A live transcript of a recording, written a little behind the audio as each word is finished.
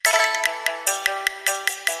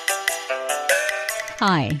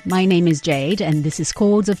Hi, my name is Jade and this is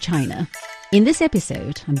Chords of China. In this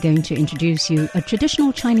episode, I'm going to introduce you a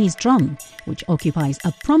traditional Chinese drum, which occupies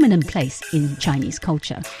a prominent place in Chinese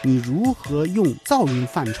culture. 你如何用噪音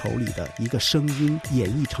范畴里的一个声音演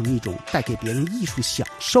绎成一种带给别人艺术享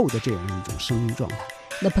受的这样一种声音状态？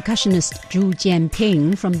 The percussionist Zhu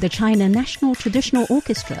Jianping from the China National Traditional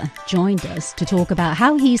Orchestra joined us to talk about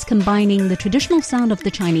how he's combining the traditional sound of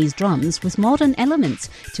the Chinese drums with modern elements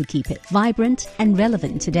to keep it vibrant and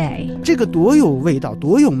relevant today. 这个多有味道，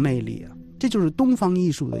多有魅力啊！这就是东方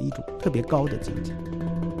艺术的一种特别高的境界。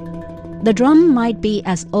 The drum might be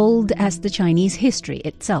as old as the Chinese history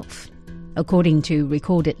itself. According to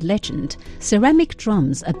recorded legend, ceramic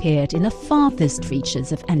drums appeared in the farthest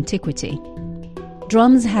reaches of antiquity.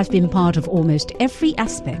 Drums have been part of almost every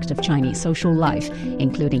aspect of Chinese social life,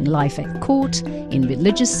 including life at court, in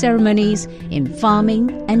religious ceremonies, in farming,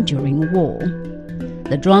 and during war.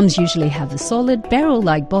 The drums usually have a solid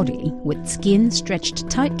barrel-like body with skin stretched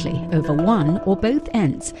tightly over one or both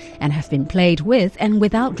ends and have been played with and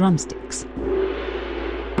without drumsticks.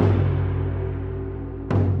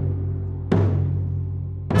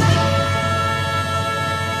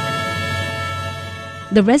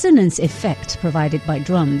 The resonance effect provided by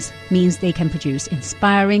drums means they can produce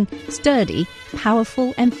inspiring, sturdy,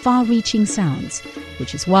 powerful and far-reaching sounds,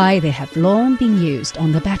 which is why they have long been used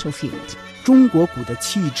on the battlefield. 中国鼓的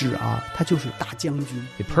气质啊，它就是大将军。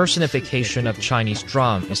 The personification of Chinese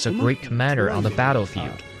drum is a great commander on the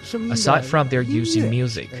battlefield. Aside from their use in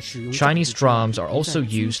music, Chinese drums are also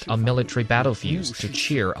used on military battlefields to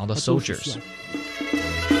cheer on the soldiers.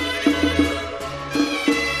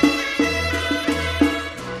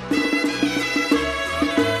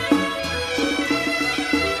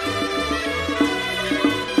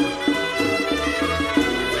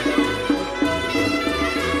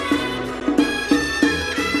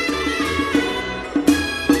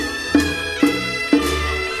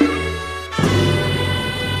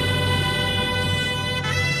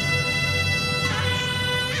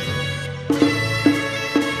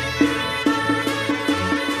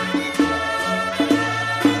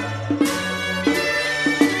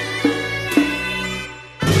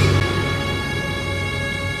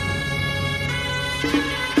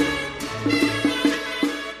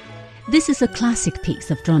 This is a classic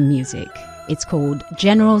piece of drum music. It's called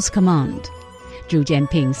General's Command. Zhu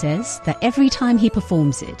Jianping says that every time he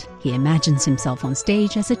performs it, he imagines himself on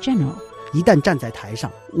stage as a general. 一旦站在台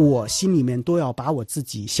上，我心里面都要把我自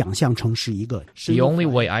己想象成是一个。 The only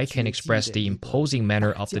way I can express the imposing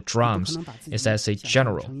manner of the drums is as a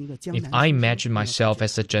general. If I imagine myself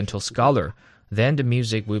as a gentle scholar, then the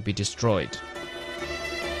music will be destroyed.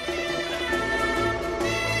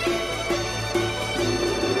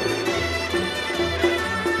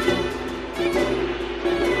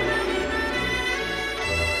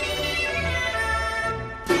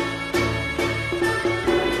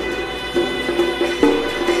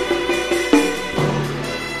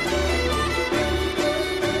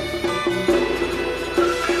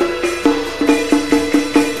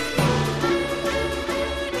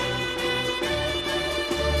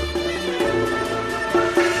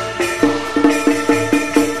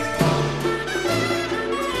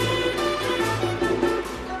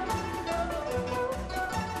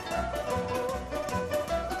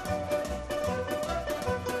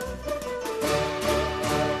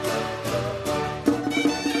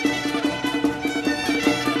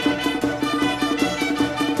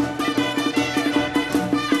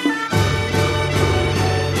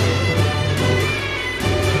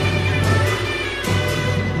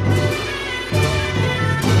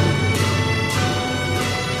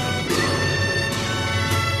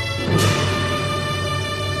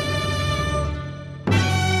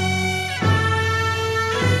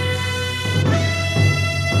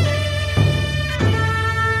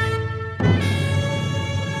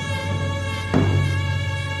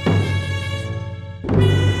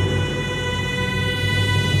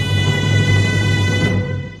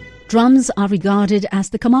 Drums are regarded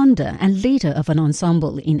as the commander and leader of an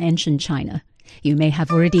ensemble in ancient China. You may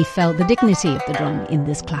have already felt the dignity of the drum in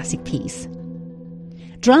this classic piece.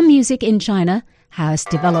 Drum music in China has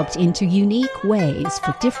developed into unique ways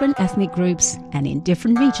for different ethnic groups and in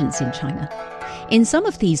different regions in China. In some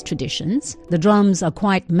of these traditions, the drums are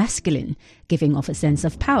quite masculine, giving off a sense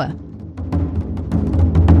of power.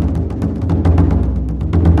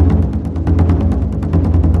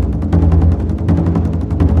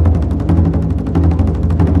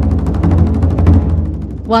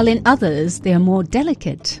 While in others, they are more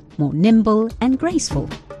delicate, more nimble and graceful.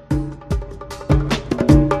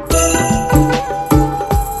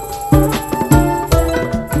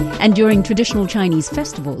 And during traditional Chinese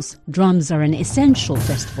festivals, drums are an essential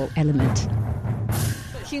festival element.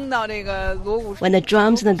 When the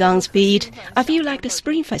drums and the gongs beat, I feel like the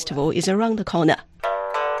Spring Festival is around the corner.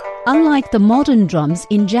 Unlike the modern drums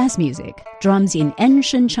in jazz music, drums in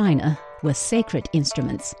ancient China were sacred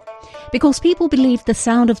instruments. Because people believed the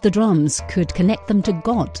sound of the drums could connect them to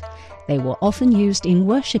God, they were often used in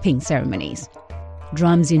worshipping ceremonies.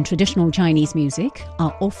 Drums in traditional Chinese music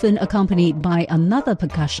are often accompanied by another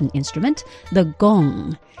percussion instrument, the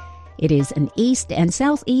gong. It is an East and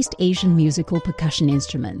Southeast Asian musical percussion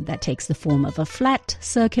instrument that takes the form of a flat,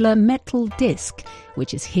 circular metal disc,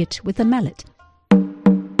 which is hit with a mallet.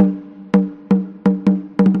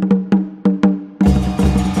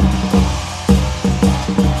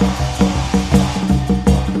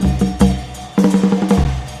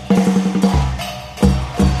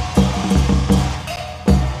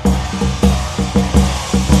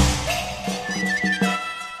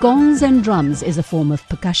 Gongs and drums is a form of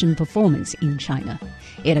percussion performance in China.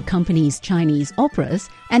 It accompanies Chinese operas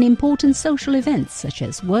and important social events such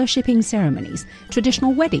as worshipping ceremonies,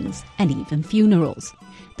 traditional weddings, and even funerals.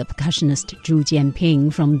 The percussionist Zhu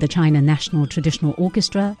Jianping from the China National Traditional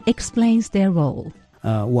Orchestra explains their role.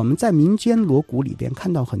 我们在民间锣鼓里边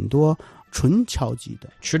看到很多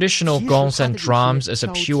Traditional gongs and drums is a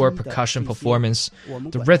pure percussion performance.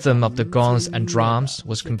 The rhythm of the gongs and drums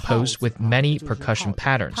was composed with many percussion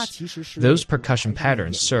patterns. Those percussion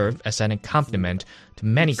patterns serve as an accompaniment to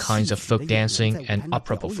many kinds of folk dancing and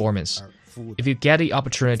opera performance. If you get the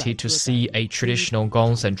opportunity to see a traditional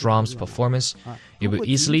gongs and drums performance, you will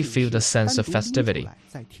easily feel the sense of festivity.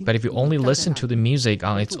 But if you only listen to the music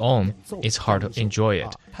on its own, it's hard to enjoy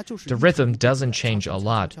it. The rhythm doesn't change a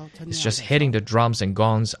lot. It's just hitting the drums and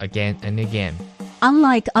gongs again and again.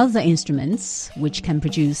 Unlike other instruments, which can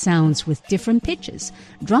produce sounds with different pitches,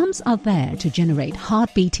 drums are there to generate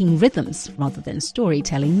heart-beating rhythms rather than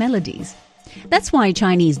storytelling melodies. That's why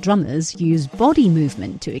Chinese drummers use body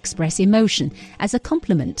movement to express emotion as a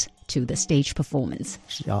complement to the stage performance.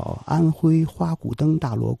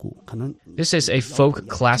 This is a folk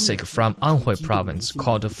classic from Anhui province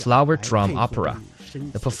called the Flower Drum Opera.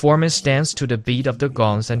 The performance stands to the beat of the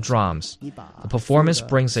gongs and drums. The performance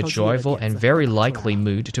brings a joyful and very likely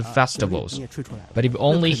mood to festivals. But if you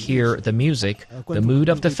only hear the music, the mood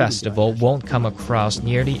of the festival won't come across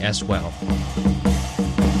nearly as well.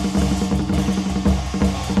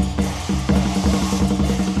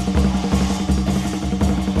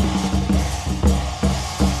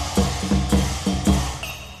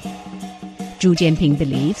 Zhu Jianping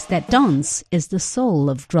believes that dance is the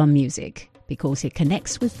soul of drum music because it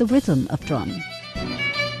connects with the rhythm of drum.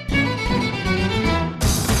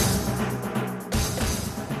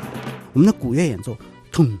 我们的鼓乐演奏，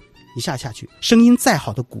咚一下下去，声音再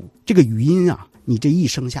好的鼓，这个语音啊，你这一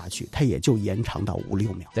声下去，它也就延长到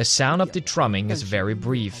5-6秒。The sound of the drumming is very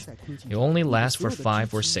brief. It only lasts for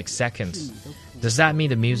 5 or 6 seconds. Does that mean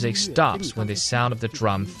the music stops when the sound of the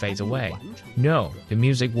drum fades away? No, the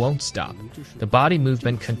music won't stop. The body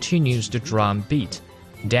movement continues the drum beat.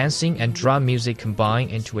 Dancing and drum music combine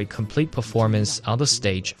into a complete performance on the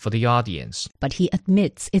stage for the audience. But he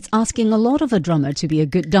admits it's asking a lot of a drummer to be a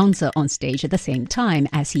good dancer on stage at the same time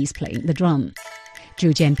as he's playing the drum.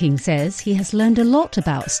 Zhu Jianping says he has learned a lot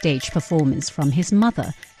about stage performance from his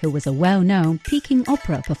mother, who was a well-known Peking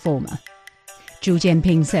opera performer. Zhu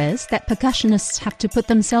Jianping says that percussionists have to put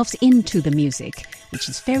themselves into the music, which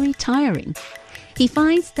is very tiring. He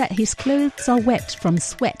finds that his clothes are wet from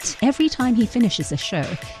sweat every time he finishes a show,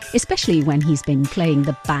 especially when he's been playing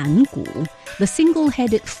the bangu, the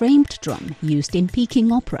single-headed framed drum used in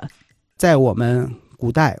Peking opera. 在我们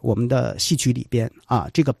古代我们的戏曲里边啊，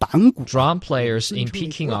这个板鼓 Drum players in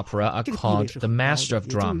Peking opera are called the master of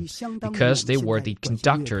drum because they were the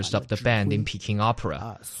conductors of the band in Peking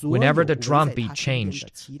opera. Whenever the drum beat changed,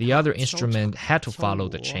 the other instrument had to follow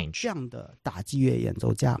the change. 这样的打击乐演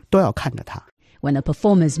奏家都要看着他。 When the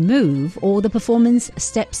performers move or the performance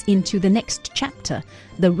steps into the next chapter,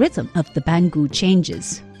 the rhythm of the bangu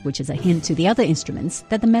changes, which is a hint to the other instruments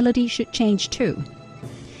that the melody should change too.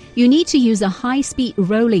 You need to use a high-speed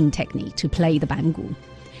rolling technique to play the bangu.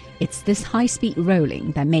 It's this high-speed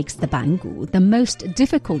rolling that makes the bangu the most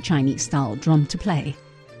difficult Chinese-style drum to play.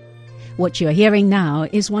 What you're hearing now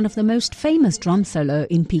is one of the most famous drum solo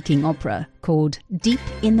in Peking opera, called Deep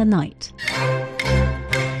in the Night.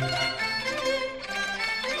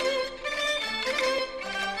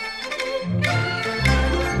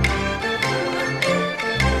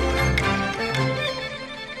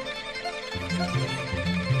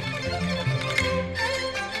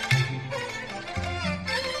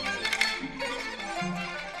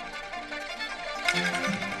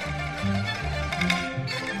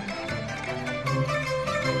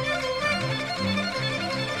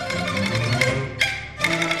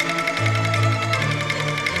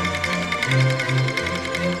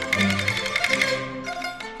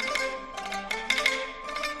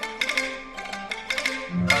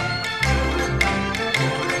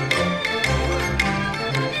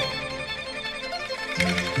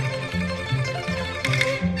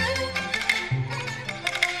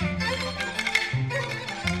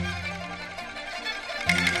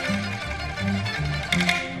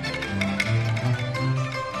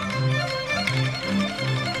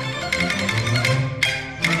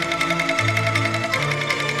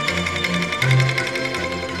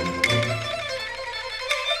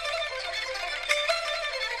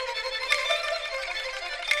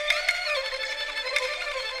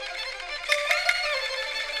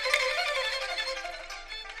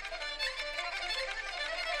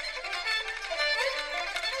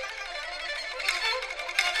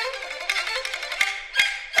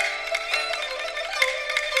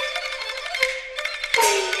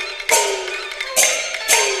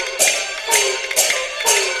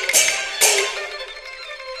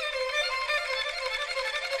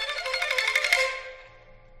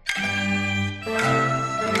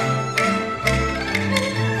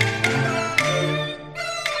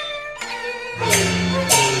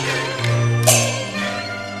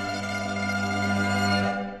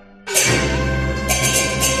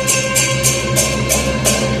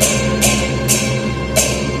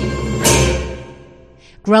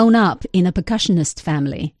 Grown up in a percussionist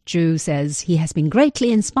family, Zhu says he has been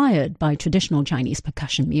greatly inspired by traditional Chinese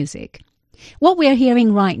percussion music. What we're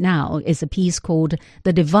hearing right now is a piece called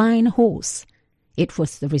The Divine Horse. It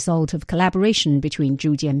was the result of collaboration between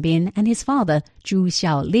Zhu Jianping and his father, Zhu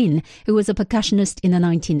Xiaolin, who was a percussionist in the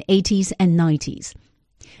 1980s and 90s.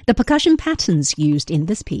 The percussion patterns used in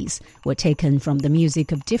this piece were taken from the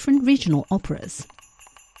music of different regional operas.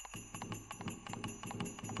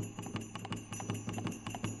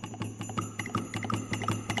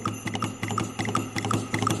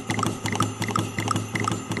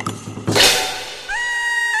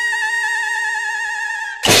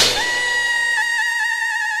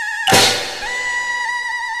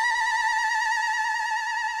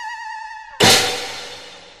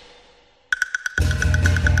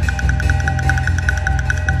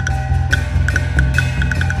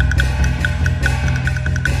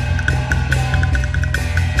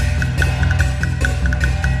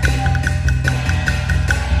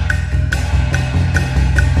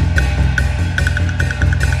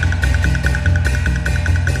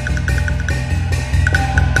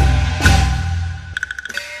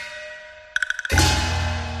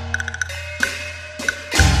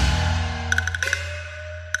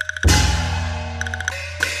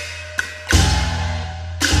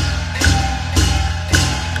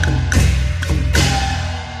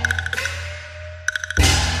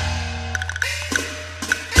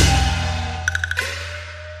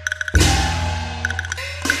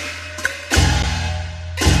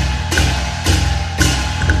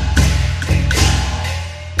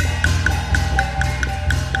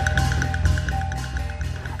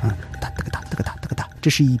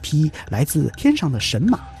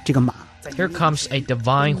 Here comes a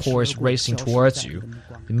divine horse racing towards you.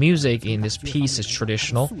 The music in this piece is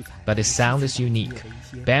traditional, but its sound is unique.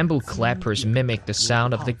 Bamboo clappers mimic the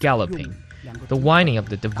sound of the galloping. The whining of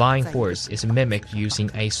the divine horse is mimicked using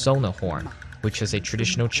a sonor horn, which is a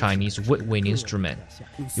traditional Chinese woodwind instrument.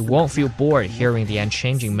 You won't feel bored hearing the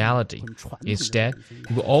unchanging melody. Instead,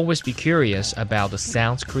 you will always be curious about the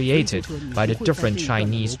sounds created by the different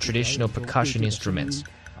Chinese traditional percussion instruments.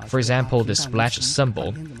 For example, the splash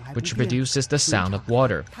cymbal, which produces the sound of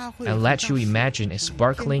water, and lets you imagine a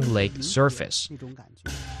sparkling lake surface.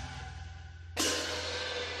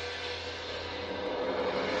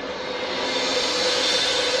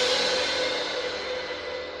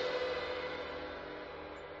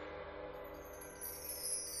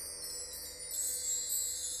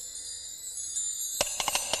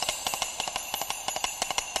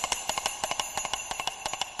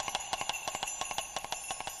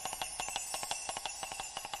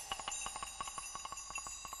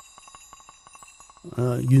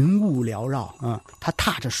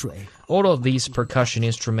 All of these percussion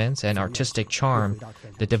instruments and artistic charm,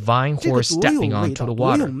 the divine horse stepping onto the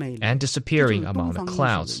water and disappearing among the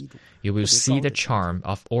clouds, you will see the charm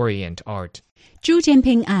of Orient art. Zhu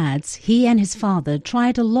Jianping adds he and his father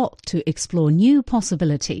tried a lot to explore new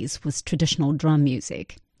possibilities with traditional drum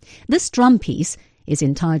music. This drum piece is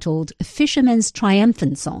entitled Fisherman's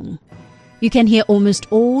Triumphant Song. You can hear almost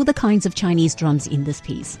all the kinds of Chinese drums in this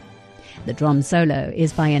piece. The drum solo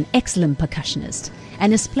is by an excellent percussionist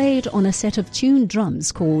and is played on a set of tuned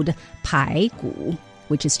drums called pai gu,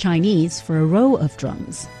 which is Chinese for a row of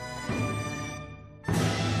drums.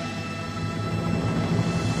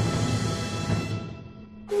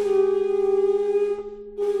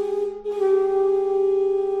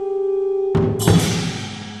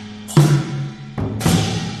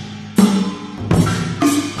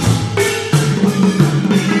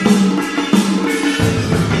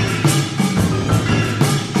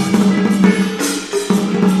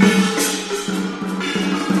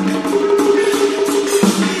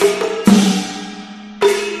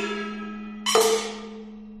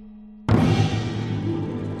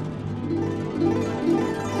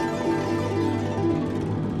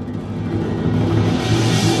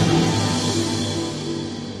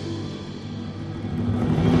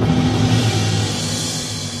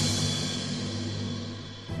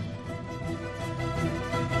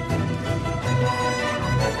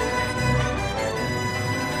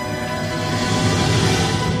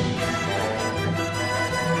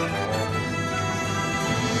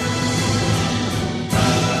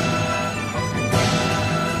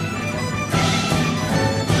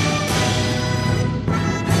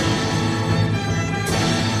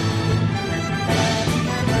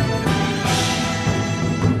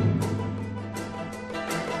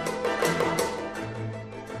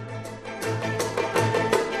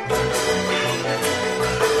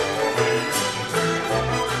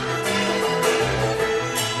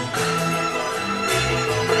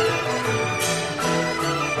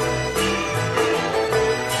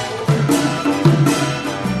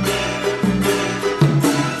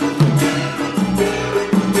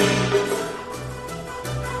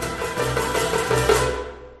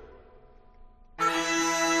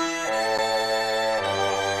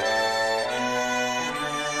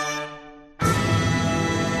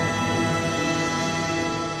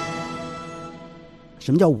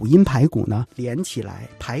 什么叫五音排鼓呢？连起来，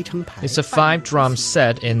排成排。 It's a 5-drum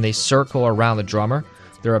set in a circle around the drummer.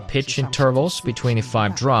 There are pitch intervals between the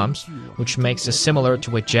 5 drums, which makes it similar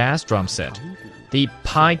to a jazz drum set. The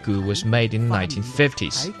paigu was made in the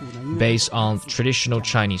 1950s, based on traditional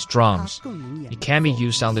Chinese drums. It can be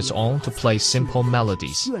used on its own to play simple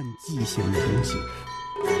melodies. 炫技型的东西。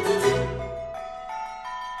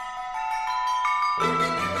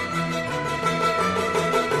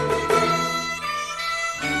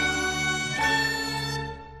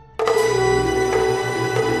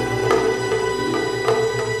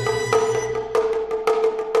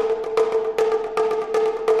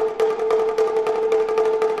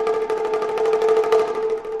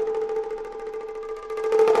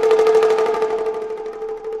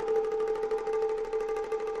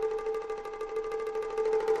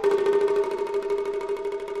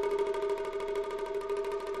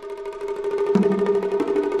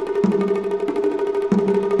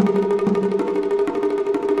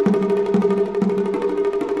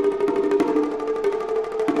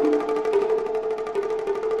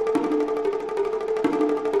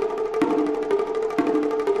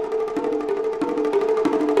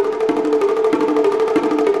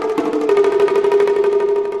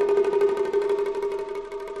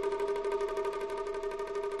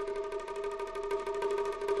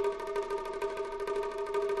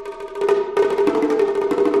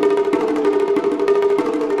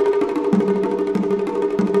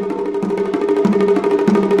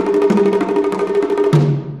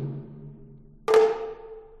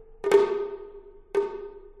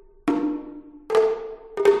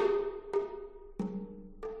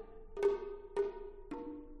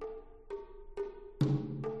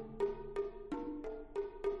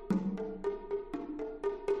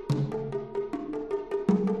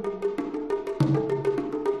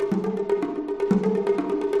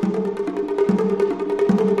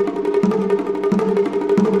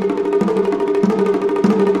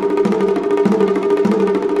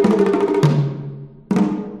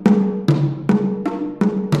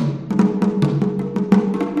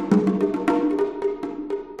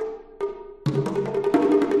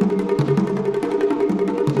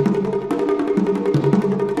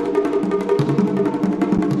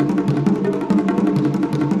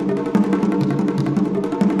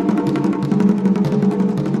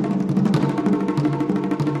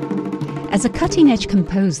As a cutting-edge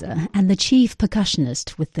composer and the chief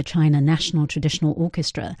percussionist with the China National Traditional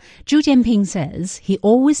Orchestra, Zhu Jianping says he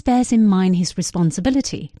always bears in mind his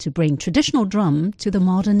responsibility to bring traditional drum to the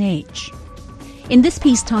modern age. In this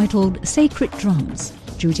piece titled Sacred Drums,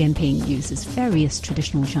 Zhu Jianping uses various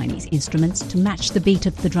traditional Chinese instruments to match the beat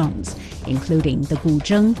of the drums, including the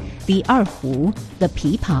guzheng, the erhu, the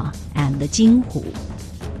pipa, and the jinghu.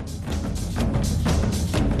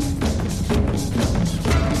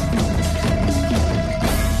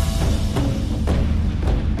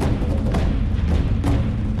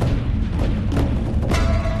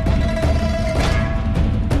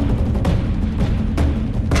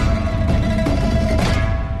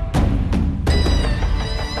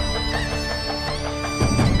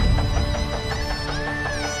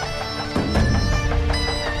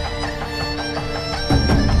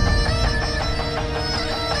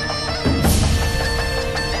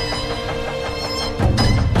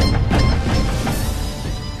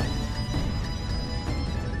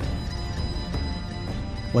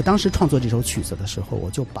我当时创作这首曲子的时候，我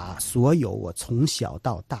就把所有我从小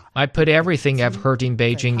到大 I put everything I've heard in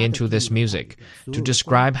Beijing into this music to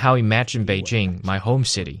describe how I imagine Beijing, my home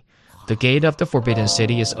city. The gate of the Forbidden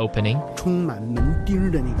City is opening. 充满门钉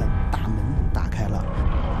的那个大门打开了。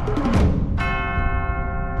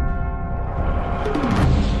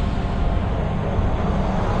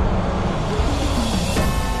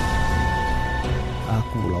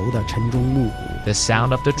鼓楼的晨钟暮鼓。 The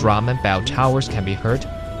sound of the drum and bell towers can be heard.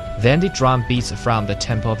 Then the drum beats from the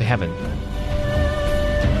Temple of Heaven.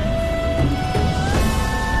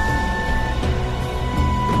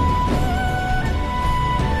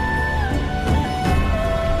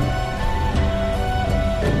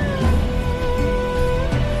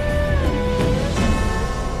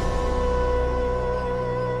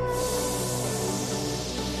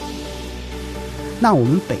 Now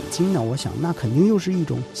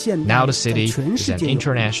the city is an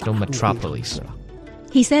international metropolis.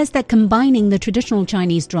 He says that combining the traditional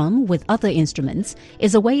Chinese drum with other instruments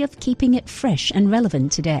is a way of keeping it fresh and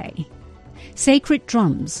relevant today. Sacred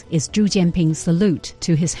Drums is Zhu Jianping's salute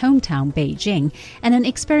to his hometown Beijing and an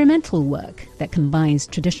experimental work that combines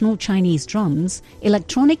traditional Chinese drums,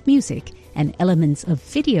 electronic music, and elements of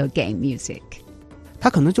video game music. 他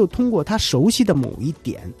可能就通过他熟悉的某一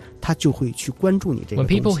点，他就会去关注你这个 When 东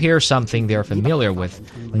西。 people hear something they're familiar with,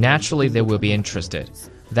 naturally they will be interested.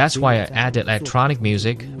 That's why I added electronic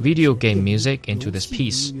music, video game music into this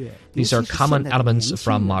piece. These are common elements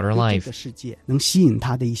from modern life. 能吸引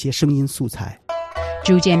他的一些声音素材。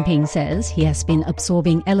 Zhu Jianping says he has been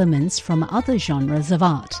absorbing elements from other genres of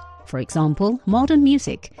art. For example, modern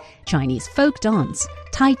music, Chinese folk dance,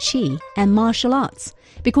 Tai Chi, and martial arts,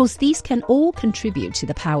 because these can all contribute to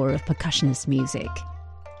the power of percussionist music.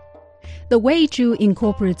 The way Zhu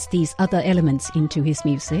incorporates these other elements into his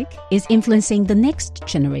music is influencing the next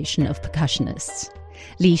generation of percussionists.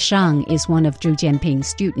 Li Shang is one of Zhu Jianping's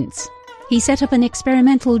students. He set up an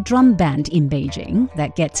experimental drum band in Beijing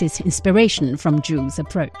that gets its inspiration from Zhu's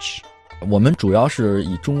approach. 我们主要是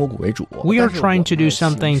以中国鼓为主。 We are trying to do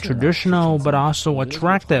something traditional but also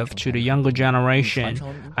attractive to the younger generation.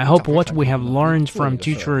 I hope what we have learned from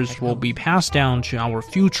teachers will be passed down to our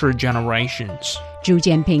future generations. Zhu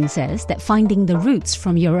Jianping says that finding the roots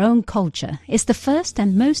from your own culture is the first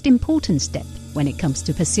and most important step when it comes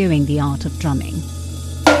to pursuing the art of drumming.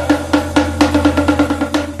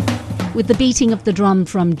 With the beating of the drum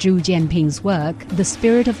from Zhu Jianping's work, The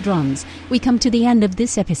Spirit of Drums, we come to the end of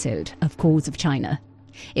this episode of Chords of China.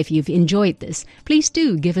 If you've enjoyed this, please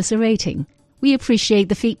do give us a rating. We appreciate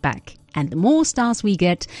the feedback, and the more stars we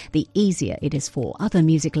get, the easier it is for other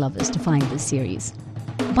music lovers to find this series.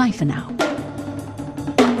 Bye for now.